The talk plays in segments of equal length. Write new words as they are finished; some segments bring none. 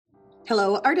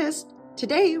Hello, artists!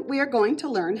 Today we are going to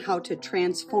learn how to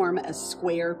transform a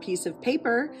square piece of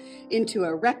paper into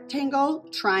a rectangle,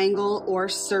 triangle, or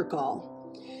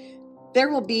circle. There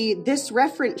will be this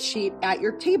reference sheet at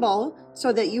your table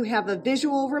so that you have a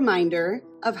visual reminder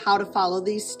of how to follow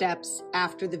these steps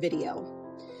after the video.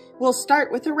 We'll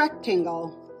start with a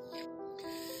rectangle.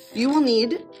 You will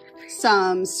need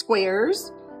some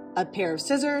squares, a pair of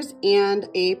scissors, and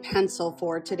a pencil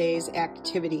for today's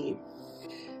activity.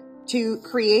 To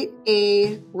create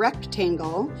a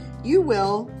rectangle, you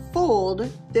will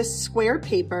fold this square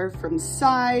paper from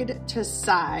side to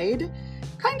side,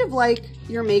 kind of like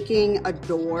you're making a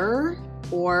door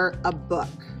or a book.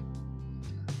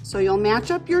 So you'll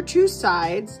match up your two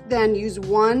sides, then use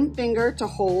one finger to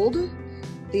hold,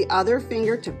 the other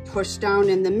finger to push down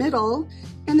in the middle,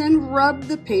 and then rub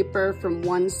the paper from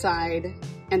one side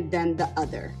and then the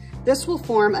other. This will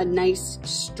form a nice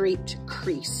straight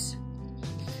crease.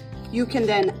 You can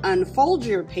then unfold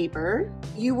your paper.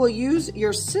 You will use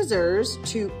your scissors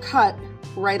to cut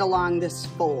right along this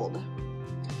fold.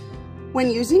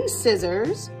 When using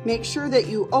scissors, make sure that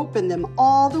you open them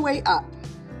all the way up.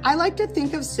 I like to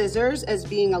think of scissors as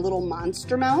being a little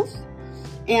monster mouth,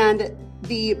 and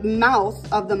the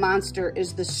mouth of the monster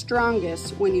is the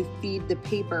strongest when you feed the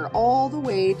paper all the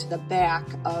way to the back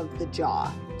of the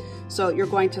jaw. So you're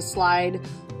going to slide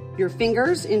your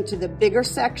fingers into the bigger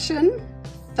section,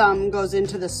 thumb goes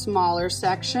into the smaller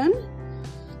section,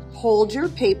 hold your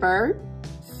paper,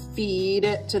 feed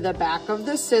it to the back of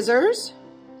the scissors,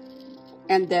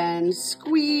 and then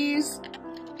squeeze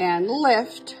and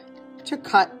lift to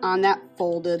cut on that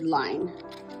folded line.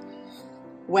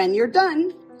 When you're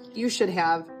done, you should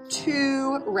have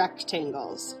two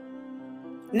rectangles.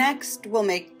 Next, we'll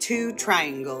make two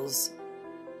triangles.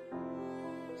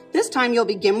 This time you'll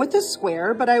begin with a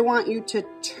square, but I want you to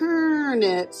turn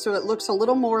it so it looks a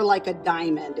little more like a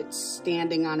diamond. It's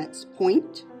standing on its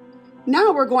point.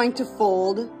 Now we're going to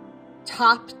fold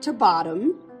top to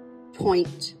bottom,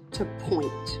 point to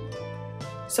point.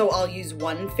 So I'll use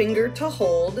one finger to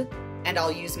hold, and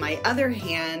I'll use my other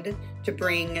hand to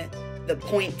bring the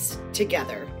points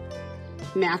together.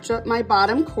 Match up my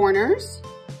bottom corners.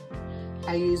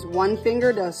 I use one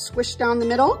finger to squish down the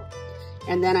middle,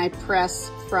 and then I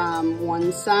press from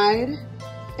one side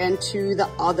and to the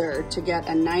other to get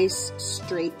a nice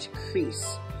straight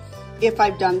crease. If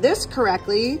I've done this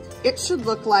correctly, it should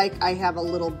look like I have a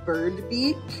little bird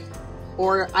beak,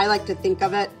 or I like to think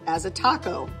of it as a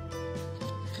taco.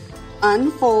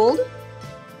 Unfold,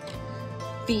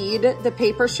 feed the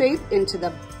paper shape into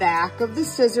the back of the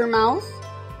scissor mouth,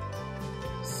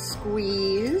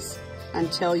 squeeze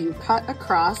until you cut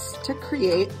across to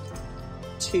create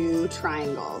two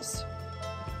triangles.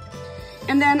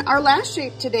 And then our last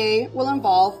shape today will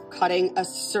involve cutting a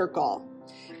circle.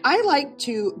 I like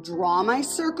to draw my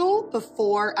circle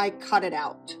before I cut it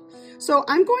out. So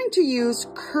I'm going to use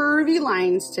curvy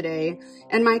lines today,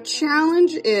 and my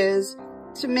challenge is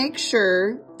to make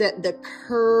sure that the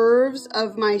curves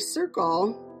of my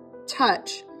circle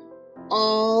touch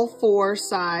all four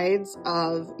sides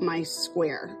of my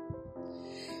square.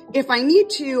 If I need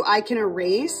to, I can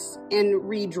erase and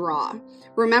redraw.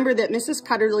 Remember that Mrs.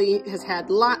 Cutterly has had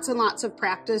lots and lots of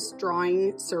practice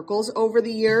drawing circles over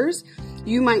the years.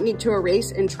 You might need to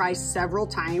erase and try several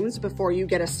times before you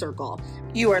get a circle.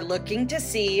 You are looking to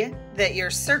see that your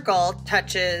circle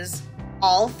touches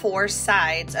all four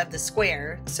sides of the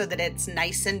square so that it's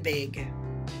nice and big.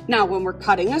 Now, when we're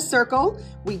cutting a circle,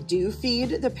 we do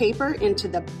feed the paper into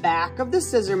the back of the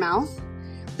scissor mouth.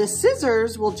 The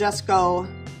scissors will just go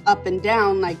up and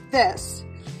down like this,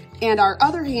 and our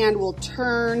other hand will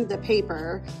turn the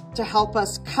paper to help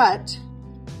us cut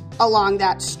along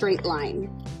that straight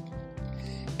line.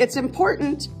 It's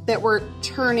important that we're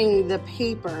turning the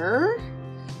paper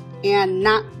and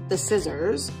not the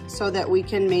scissors so that we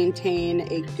can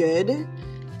maintain a good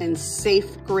and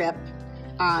safe grip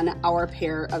on our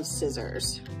pair of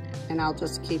scissors. And I'll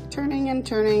just keep turning and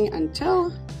turning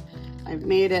until I've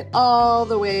made it all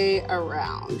the way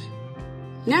around.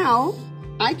 Now,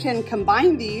 I can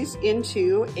combine these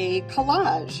into a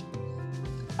collage.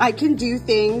 I can do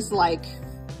things like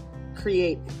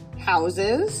create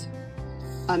houses,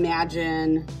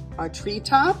 imagine a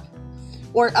treetop,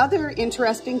 or other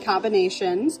interesting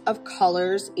combinations of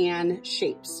colors and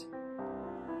shapes.